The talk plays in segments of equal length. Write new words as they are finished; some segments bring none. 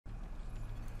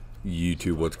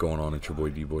YouTube, what's going on? It's your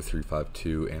boy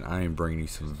DBoy352, and I am bringing you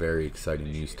some very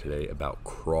exciting news today about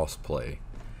crossplay.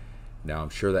 Now,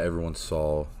 I'm sure that everyone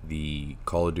saw the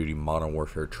Call of Duty Modern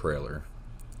Warfare trailer,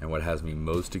 and what has me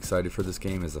most excited for this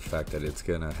game is the fact that it's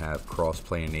going to have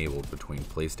crossplay enabled between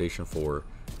PlayStation 4,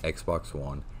 Xbox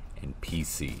One, and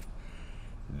PC.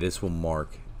 This will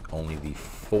mark only the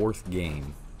 4th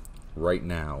game right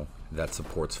now that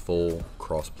supports full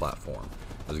cross-platform.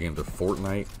 Those games are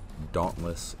Fortnite,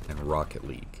 Dauntless, and Rocket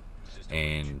League.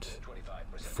 And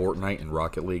Fortnite and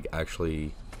Rocket League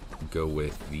actually go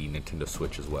with the Nintendo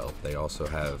Switch as well. They also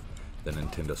have the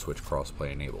Nintendo Switch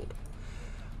crossplay enabled.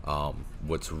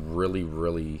 What's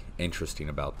really interesting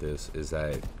about this is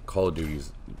that Call of Duty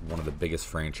is one of the biggest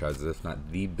franchises, if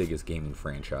not the biggest gaming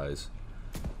franchise,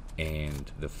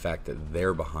 and the fact that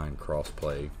they're behind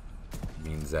crossplay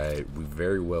means that we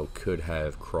very well could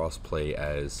have crossplay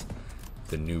as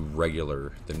the new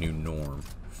norm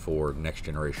for next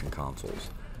generation consoles,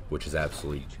 which is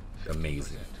absolutely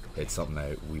amazing. It's something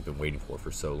that we've been waiting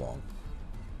for so long.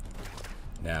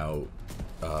 Now,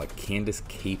 Candace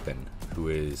Capon, who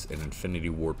is an Infinity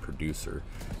Ward producer,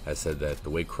 has said that the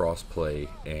way crossplay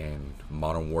and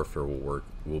Modern Warfare will work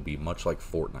will be much like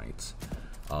Fortnite's.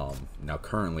 Now,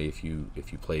 currently, if you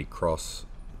play crossplay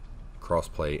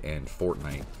and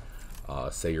Fortnite,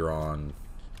 say you're on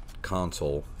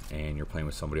console and you're playing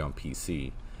with somebody on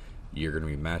PC, you're going to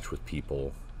be matched with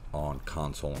people on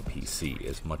console and PC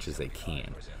as much as they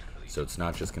can. So it's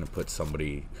not just going to put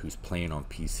somebody who's playing on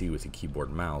PC with a keyboard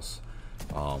and mouse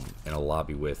in a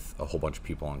lobby with a whole bunch of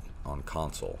people on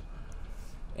console.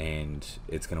 And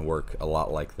it's going to work a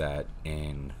lot like that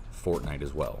in Fortnite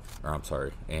as well, or I'm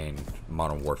sorry, in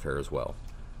Modern Warfare as well,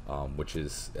 which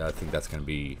is, I think that's going to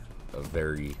be a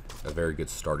very good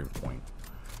starting point.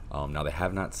 Now, they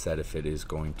have not said if it is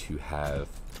going to have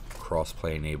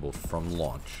crossplay enabled from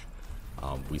launch.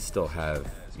 We still have,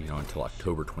 until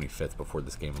October 25th before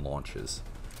this game launches.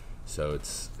 So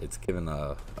it's given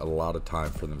a lot of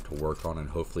time for them to work on, and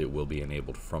hopefully it will be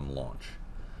enabled from launch.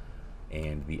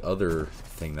 And the other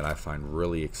thing that I find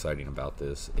really exciting about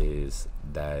this is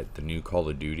that the new Call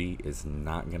of Duty is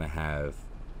not going to have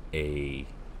a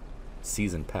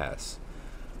season pass.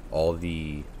 All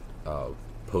the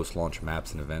post-launch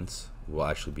maps and events will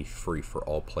actually be free for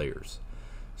all players.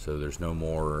 So there's no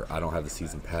more, I don't have the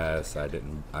season pass, I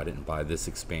didn't buy this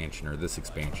expansion or this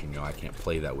expansion, I can't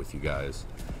play that with you guys.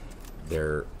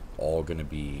 They're all going to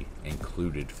be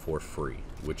included for free,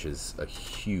 which is a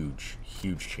huge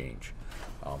change.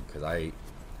 Because I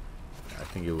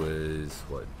think it was,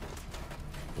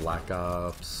 Black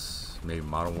Ops, maybe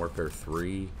Modern Warfare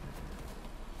 3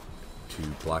 to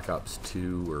Black Ops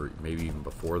 2, or maybe even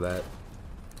before that.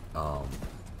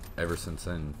 Ever since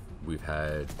then, we've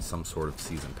had some sort of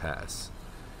season pass,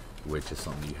 which is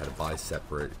something you had to buy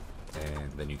separate,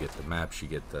 and then you get the maps, you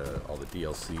get all the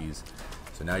DLCs.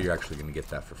 So now you're actually going to get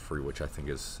that for free, which I think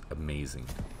is amazing.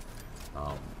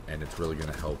 And it's really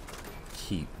going to help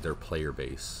keep their player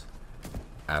base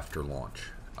after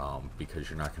launch, because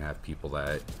you're not going to have people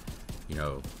that,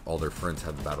 all their friends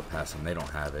have the battle pass and they don't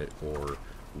have it, or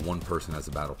one person has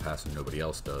a battle pass and nobody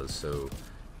else does. So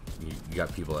you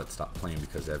got people that stop playing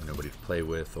because they have nobody to play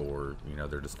with, or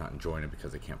they're just not enjoying it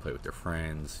because they can't play with their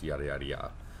friends, yada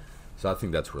yada. So I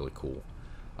think that's really cool.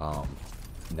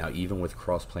 Now, even with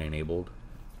crossplay enabled,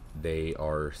 they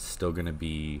are still going to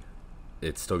be,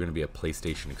 it's still going to be a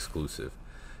PlayStation exclusive.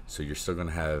 So you're still going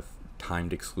to have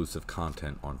timed exclusive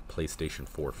content on PlayStation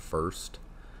 4 first,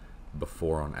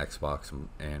 before on Xbox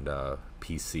and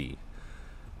PC.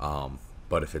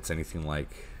 But if it's anything like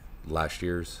last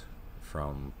year's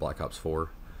from Black Ops 4,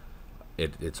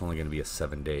 it's only going to be a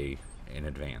 7-day in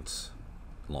advance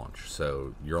launch.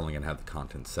 So you're only going to have the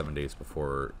content 7 days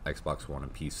before Xbox One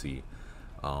and PC,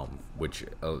 which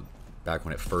back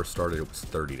when it first started, it was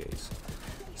 30 days.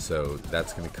 So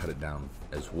that's going to cut it down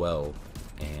as well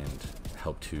and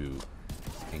help to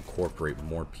incorporate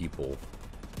more people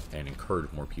and encourage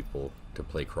more people to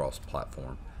play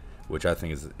cross-platform, which I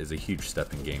think is a huge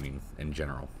step in gaming in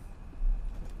general.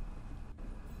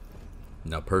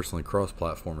 Now, personally,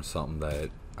 cross-platform is something that,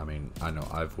 I know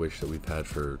I've wished that we've had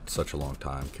for such a long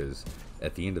time, because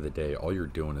at the end of the day, all you're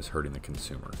doing is hurting the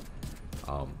consumer.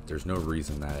 There's no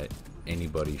reason that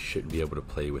anybody shouldn't be able to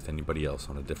play with anybody else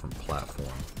on a different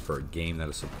platform for a game that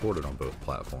is supported on both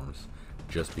platforms,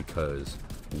 just because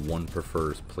one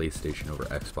prefers PlayStation over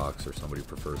Xbox or somebody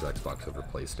prefers Xbox over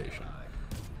PlayStation.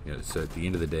 So at the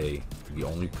end of the day, the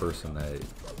only person that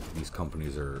these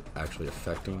companies are actually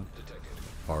affecting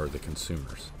are the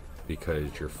consumers, because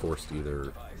you're forced to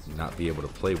either not be able to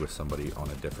play with somebody on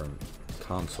a different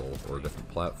console or a different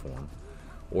platform,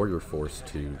 or you're forced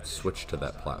to switch to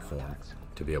that platform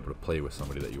to be able to play with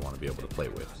somebody that you want to be able to play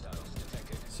with.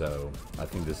 So I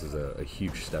think this is a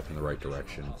huge step in the right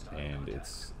direction, and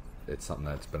it's something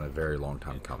that's been a very long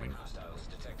time coming.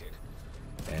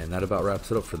 And that about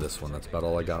wraps it up for this one. That's about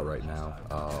all I got right now.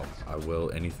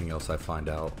 Anything else I find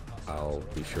out, I'll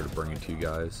be sure to bring it to you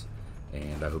guys.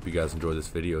 And I hope you guys enjoyed this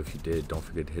video. If you did, don't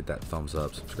forget to hit that thumbs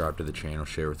up, subscribe to the channel,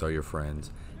 share with all your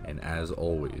friends, and as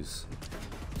always,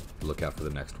 look out for the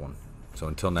next one. So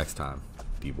until next time,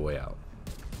 D-Boy out.